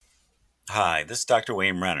Hi, this is Dr.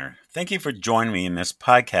 Wayne Renner. Thank you for joining me in this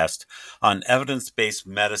podcast on evidence based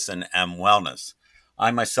medicine and wellness.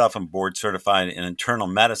 I myself am board certified in internal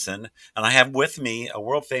medicine, and I have with me a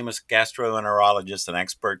world famous gastroenterologist and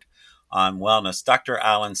expert on wellness, Dr.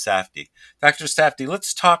 Alan Safdie. Dr. Safdie,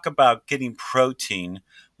 let's talk about getting protein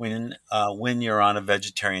when you're on a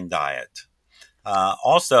vegetarian diet.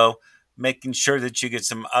 Also, making sure that you get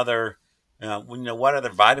some other, what other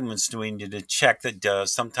vitamins do we need to check that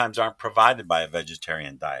sometimes aren't provided by a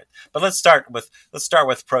vegetarian diet? But let's start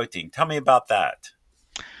with protein. Tell me about that.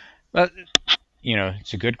 Well,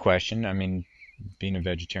 it's a good question. I mean, being a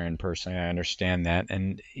vegetarian personally, I understand that.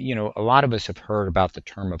 And, a lot of us have heard about the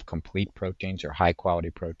term of complete proteins or high quality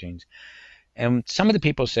proteins. And some of the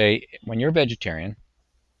people say when you're a vegetarian,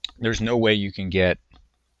 there's no way you can get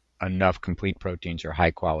enough complete proteins or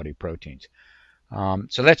high quality proteins.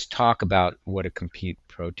 So let's talk about what a complete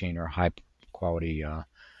protein or high quality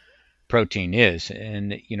protein is.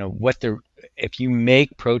 And, if you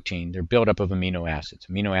make protein, they're built up of amino acids.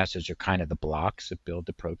 Amino acids are kind of the blocks that build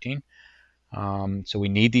the protein. So we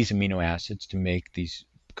need these amino acids to make these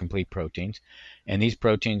complete proteins. And these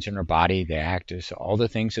proteins in our body, they act as all the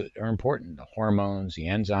things that are important, the hormones, the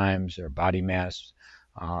enzymes, our body mass,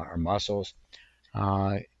 our muscles.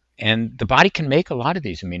 Uh, and the body can make a lot of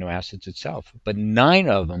these amino acids itself, but nine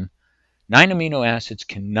amino acids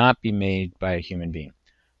cannot be made by a human being.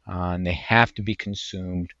 And they have to be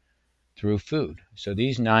consumed through food. So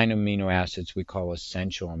these nine amino acids we call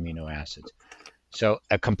essential amino acids. So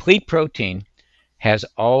a complete protein has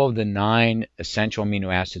all of the nine essential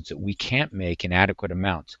amino acids that we can't make in adequate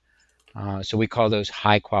amounts. So we call those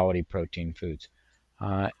high quality protein foods.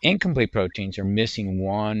 Incomplete proteins are missing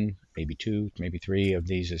one, maybe two, maybe three of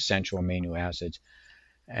these essential amino acids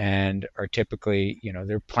and are typically,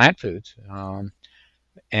 they're plant foods.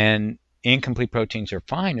 And incomplete proteins are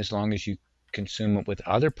fine as long as you consume it with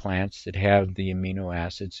other plants that have the amino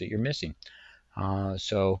acids that you're missing.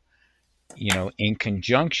 So in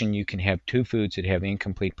conjunction, you can have two foods that have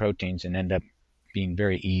incomplete proteins and end up being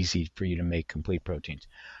very easy for you to make complete proteins.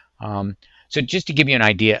 Um, so just to give you an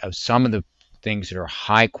idea of some of the things that are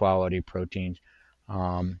high quality proteins,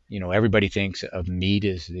 everybody thinks of meat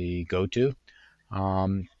as the go-to,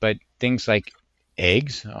 but things like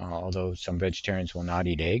eggs, although some vegetarians will not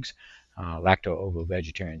eat eggs, lacto-ovo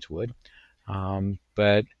vegetarians would,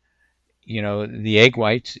 but the egg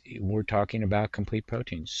whites, we're talking about complete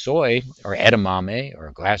protein. Soy or edamame or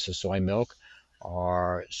a glass of soy milk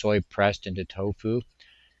or soy pressed into tofu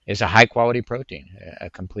is a high quality protein, a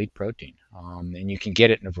complete protein. And you can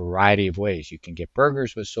get it in a variety of ways. You can get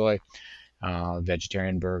burgers with soy,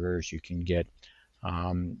 vegetarian burgers. You can get,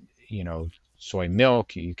 um, you know, soy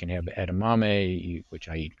milk. You can have edamame, which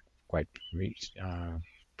I eat quite uh,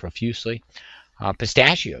 profusely.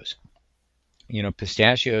 Pistachios.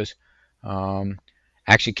 Pistachios um,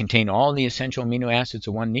 actually contain all the essential amino acids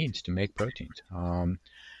that one needs to make proteins.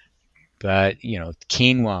 But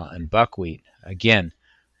quinoa and buckwheat, again,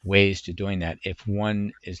 ways to doing that. If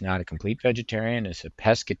one is not a complete vegetarian, is a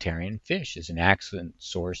pescatarian, fish is an excellent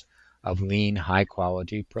source of lean, high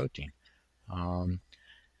quality protein. Um,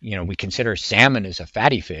 we consider salmon as a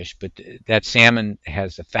fatty fish, but that salmon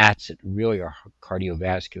has the fats that really are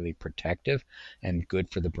cardiovascularly protective and good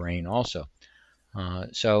for the brain also.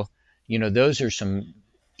 So, those are some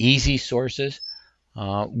easy sources.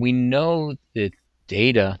 We know that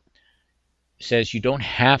data says you don't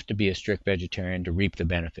have to be a strict vegetarian to reap the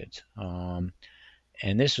benefits.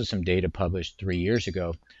 And this was some data published 3 years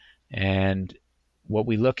ago. And what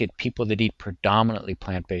we look at people that eat predominantly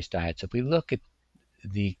plant based diets, if we look at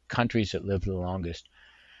the countries that live the longest,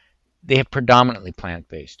 they have predominantly plant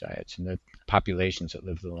based diets and the populations that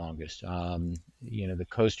live the longest. The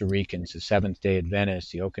Costa Ricans, the Seventh day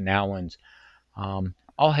Adventists, the Okinawans,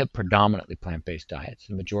 all have predominantly plant based diets.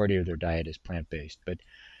 The majority of their diet is plant based. But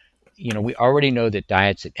we already know that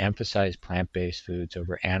diets that emphasize plant-based foods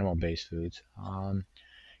over animal-based foods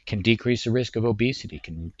can decrease the risk of obesity,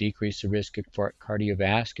 can decrease the risk of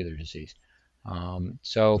cardiovascular disease.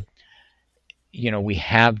 So, we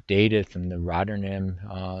have data from the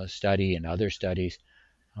Rotterdam study and other studies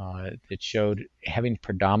that showed having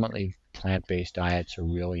predominantly plant-based diets are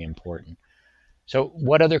really important. So,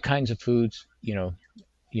 what other kinds of foods,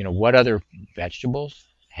 what other vegetables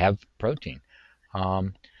have protein?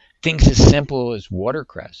 Um, Things as simple as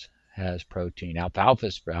watercress has protein,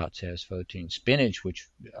 alfalfa sprouts has protein, spinach, which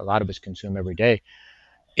a lot of us consume every day.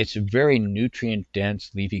 It's a very nutrient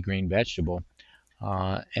dense leafy green vegetable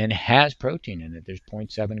and has protein in it. There's zero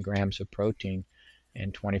point 0.7 grams of protein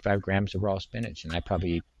and 25 grams of raw spinach, and I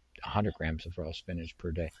probably eat 100 grams of raw spinach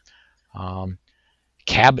per day. Um,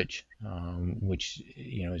 Cabbage, which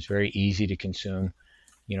is very easy to consume,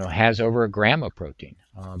 has over a gram of protein.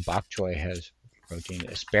 Bok choy has protein.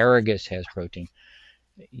 Asparagus has protein.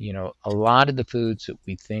 A lot of the foods that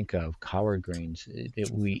we think of, collard greens that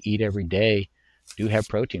we eat every day, do have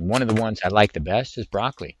protein. One of the ones I like the best is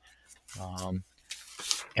broccoli. Um,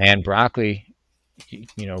 and broccoli,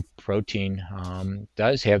 protein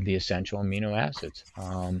does have the essential amino acids.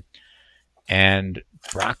 And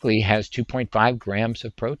broccoli has 2.5 grams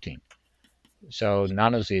of protein. So not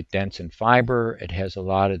only is it dense in fiber, it has a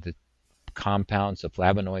lot of the compounds, the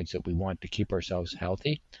flavonoids that we want to keep ourselves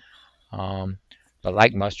healthy. Um, but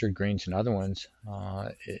like mustard greens and other ones,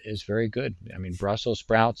 is very good. I mean, Brussels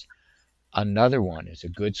sprouts, another one, is a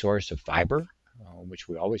good source of fiber, which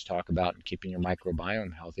we always talk about in keeping your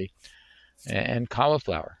microbiome healthy. And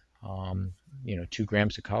cauliflower, 2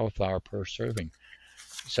 grams of cauliflower per serving.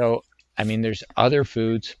 So, I mean, there's other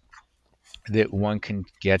foods that one can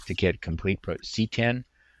get complete protein. C10,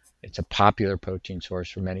 it's a popular protein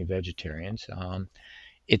source for many vegetarians.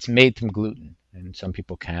 It's made from gluten, and some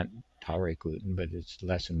people can't tolerate gluten, but it's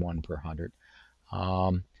less than 1 per 100.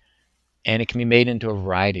 Um, and it can be made into a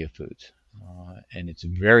variety of foods. And it's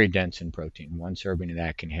very dense in protein. One serving of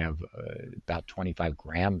that can have about 25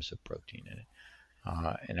 grams of protein in it.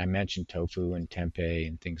 And I mentioned tofu and tempeh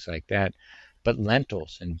and things like that. But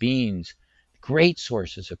lentils and beans, great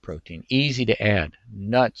sources of protein, easy to add.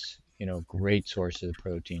 Nuts, great sources of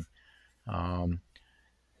protein. Um,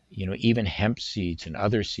 even hemp seeds and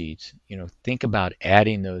other seeds, think about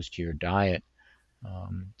adding those to your diet.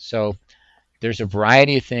 So there's a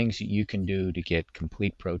variety of things that you can do to get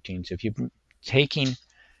complete proteins. If you're taking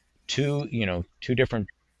two different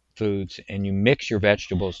foods and you mix your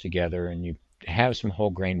vegetables together and you have some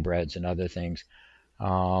whole grain breads and other things,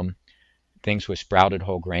 um, things with sprouted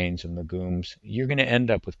whole grains and legumes, you're going to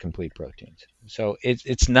end up with complete proteins. So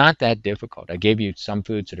it's not that difficult. I gave you some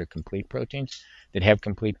foods that are complete proteins, that have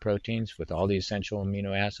complete proteins with all the essential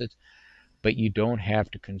amino acids, but you don't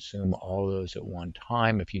have to consume all those at one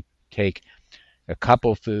time. If you take a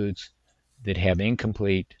couple foods that have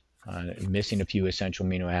incomplete, missing a few essential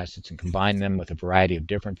amino acids, and combine them with a variety of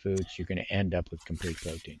different foods, you're going to end up with complete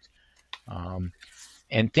proteins. Um,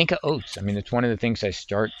 and think of oats. I mean, it's one of the things I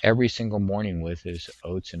start every single morning with is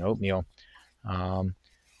oats and oatmeal. Um,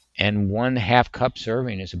 and 1/2 cup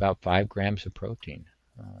serving is about 5 grams of protein.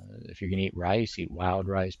 If you're going to eat rice, eat wild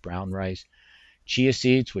rice, brown rice. Chia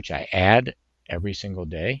seeds, which I add every single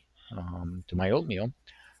day to my oatmeal,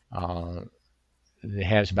 uh, it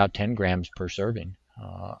has about 10 grams per serving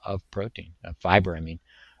of protein, fiber, I mean.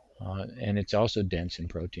 And it's also dense in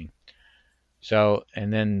protein. So,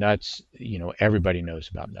 and then nuts, everybody knows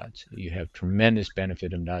about nuts. You have tremendous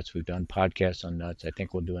benefit of nuts. We've done podcasts on nuts. I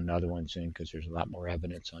think we'll do another one soon because there's a lot more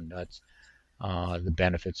evidence on nuts, the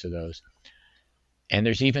benefits of those. And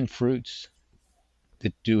there's even fruits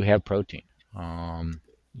that do have protein.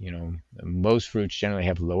 Most fruits generally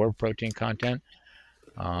have lower protein content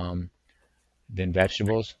um, than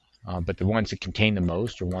vegetables. But the ones that contain the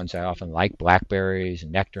most are ones I often like: blackberries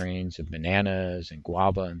and nectarines and bananas and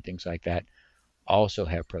guava and things like that also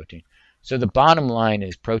have protein. So the bottom line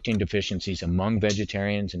is protein deficiencies among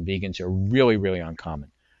vegetarians and vegans are really, really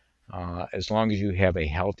uncommon. As long as you have a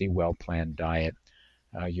healthy, well-planned diet,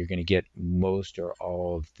 you're going to get most or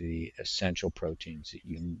all of the essential proteins,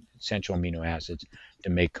 essential amino acids to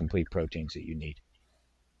make complete proteins that you need.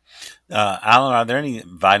 Alan, are there any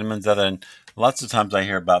vitamins other than lots of times I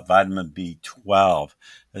hear about vitamin B12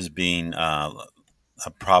 as being a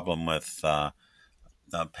problem with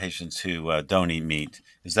patients who don't eat meat?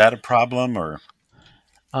 Is that a problem or?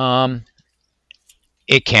 Um,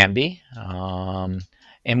 it can be,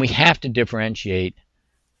 and we have to differentiate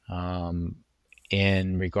um,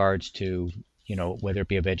 in regards to whether it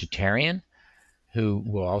be a vegetarian who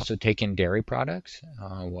will also take in dairy products,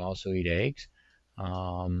 will also eat eggs,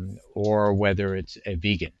 or whether it's a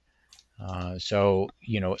vegan. So,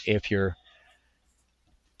 if you're,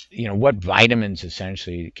 what vitamins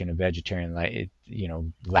essentially can a vegetarian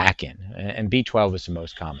lack in? And B12 is the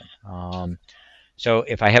most common. So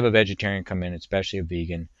if I have a vegetarian come in, especially a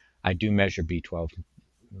vegan, I do measure B12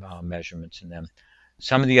 measurements in them.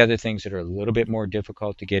 Some of the other things that are a little bit more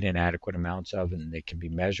difficult to get in adequate amounts of, and they can be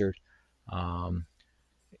measured. Um,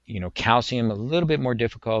 calcium a little bit more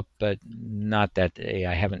difficult, but not that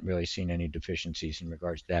I haven't really seen any deficiencies in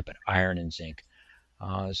regards to that. But iron and zinc.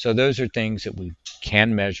 So those are things that we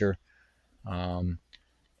can measure, and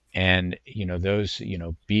those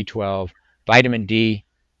B12, vitamin D.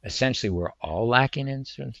 Essentially, we're all lacking in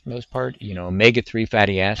for the most part. Omega-3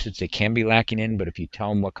 fatty acids, they can be lacking in, but if you tell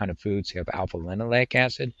them what kind of foods have alpha-linoleic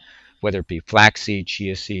acid, whether it be flaxseed,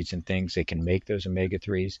 chia seeds, and things, they can make those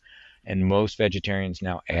omega-3s. And most vegetarians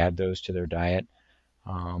now add those to their diet.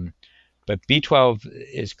 But B12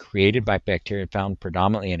 is created by bacteria found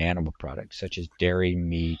predominantly in animal products, such as dairy,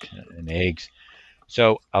 meat, and eggs.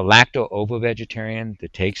 So a lacto-ovo vegetarian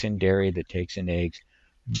that takes in dairy, that takes in eggs,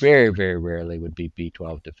 very, very rarely would be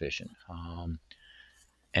B12 deficient.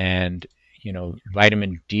 And,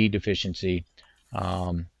 vitamin D deficiency,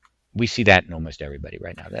 we see that in almost everybody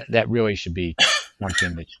right now. That really should be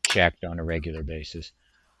something that's checked on a regular basis.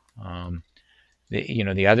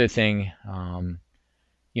 The other thing,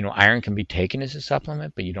 iron can be taken as a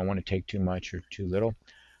supplement, but you don't want to take too much or too little.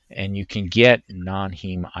 And you can get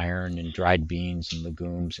non-heme iron in dried beans and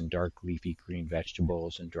legumes and dark leafy green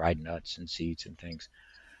vegetables and dried nuts and seeds and things.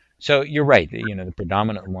 So you're right. The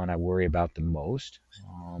predominant one I worry about the most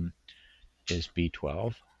is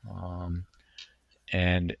B12.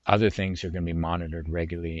 And other things are going to be monitored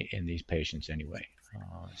regularly in these patients anyway.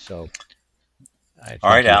 So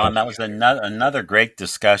all right, Alan, that was another great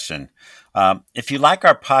discussion. If you like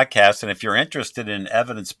our podcast and if you're interested in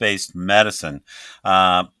evidence-based medicine,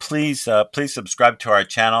 please subscribe to our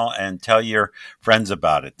channel and tell your friends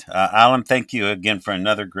about it. Alan, thank you again for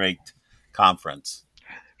another great conference.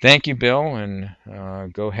 Thank you, Bill, and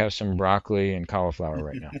go have some broccoli and cauliflower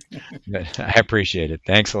right now. I appreciate it.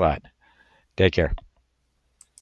 Thanks a lot. Take care.